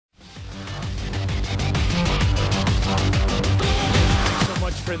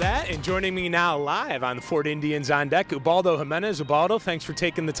And joining me now live on the Fort Indians on Deck, Ubaldo Jimenez. Ubaldo, thanks for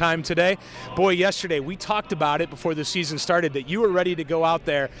taking the time today. Boy, yesterday we talked about it before the season started that you were ready to go out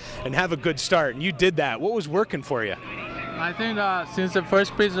there and have a good start, and you did that. What was working for you? I think since the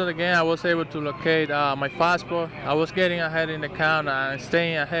first pitch of the game, I was able to locate my fastball. I was getting ahead in the count and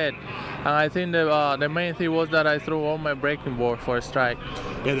staying ahead. And I think the main thing was that I threw all my breaking ball for a strike.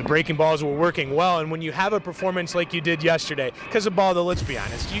 Yeah, the breaking balls were working well, and when you have a performance like you did yesterday, because Ubaldo, let's be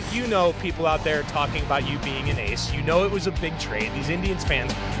honest, you know people out there talking about you being an ace. You know it was a big trade. These Indians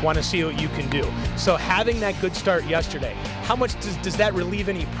fans want to see what you can do. So having that good start yesterday, how much does that relieve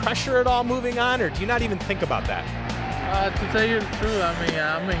any pressure at all moving on, or do you not even think about that? To tell you the truth, I mean,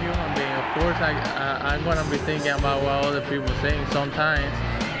 I'm a human being. Of course, I'm going to be thinking about what other people think sometimes.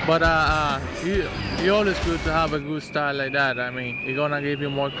 But it's always good to have a good start like that. I mean, it's going to give you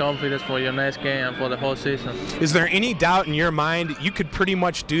more confidence for your next game and for the whole season. Is there any doubt in your mind you could pretty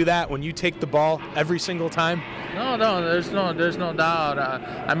much do that when you take the ball every single time? No, there's no doubt.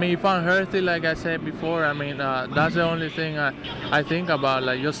 I mean, if I'm healthy, like I said before, I mean, that's the only thing I think about,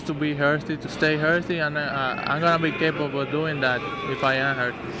 like just to be healthy, to stay healthy, and I'm going to be capable of doing that if I am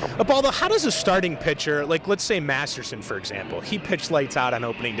healthy. Ubaldo, how does a starting pitcher, like let's say Masterson, for example, he pitched lights out on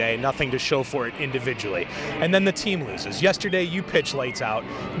opening day, nothing to show for it individually, and then the team loses. Yesterday, you pitched lights out,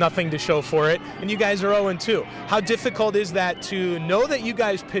 nothing to show for it, and you guys are 0-2. How difficult is that to know that you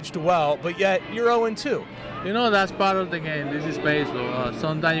guys pitched well, but yet you're 0-2? You know, that's part of the game. This is baseball.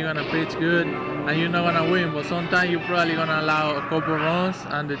 Sometimes you're going to pitch good and you're not going to win, but sometimes you're probably going to allow a couple runs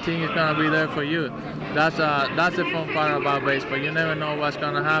and the team is going to be there for you. That's the fun part about baseball. You never know what's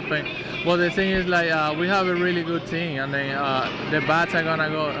going to happen. But the thing is, like, we have a really good team, and then the bats are going to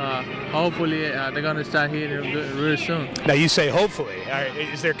go, hopefully, they're going to start hitting really soon. Now, you say hopefully.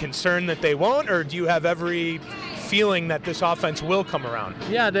 Is there concern that they won't, or do you have every feeling that this offense will come around?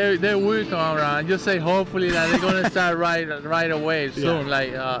 Yeah, they will come around. Just say hopefully that they're going to start right away soon.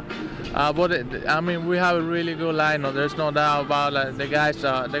 Yeah. But I mean, we have a really good lineup. There's no doubt about it. The guys,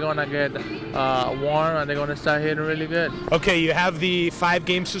 they're going to get warm and they're going to start hitting really good. Okay, you have the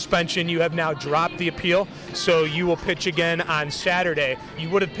 5-game suspension. You have now dropped the appeal, so you will pitch again on Saturday. You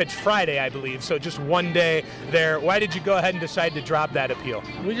would have pitched Friday, I believe, so just one day there. Why did you go ahead and decide to drop that appeal?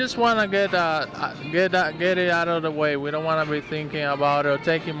 We just want to get it out of the way. We don't want to be thinking about it or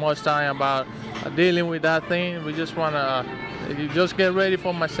taking much time about dealing with that thing. We just want to just get ready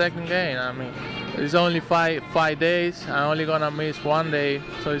for my second game. I mean, it's only five days. I'm only going to miss one day,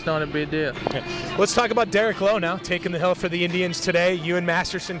 so it's not a big deal. Okay. Let's talk about Derek Lowe now, taking the hill for the Indians today. You and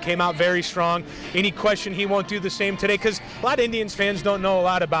Masterson came out very strong. Any question he won't do the same today? Because a lot of Indians fans don't know a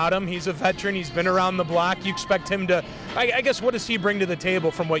lot about him. He's a veteran. He's been around the block. You expect him to, I guess, what does he bring to the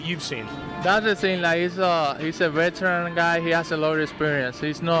table from what you've seen? That's the thing. Like, he's a veteran guy. He has a lot of experience.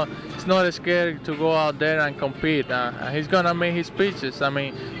 He's not scared to go out there and compete. He's gonna make his pitches. I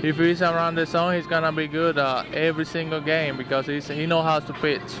mean, if he's around the zone, he's gonna be good every single game because he knows how to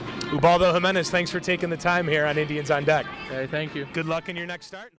pitch. Ubaldo Jimenez, thanks for taking the time here on Indians on Deck. Okay, thank you. Good luck in your next start.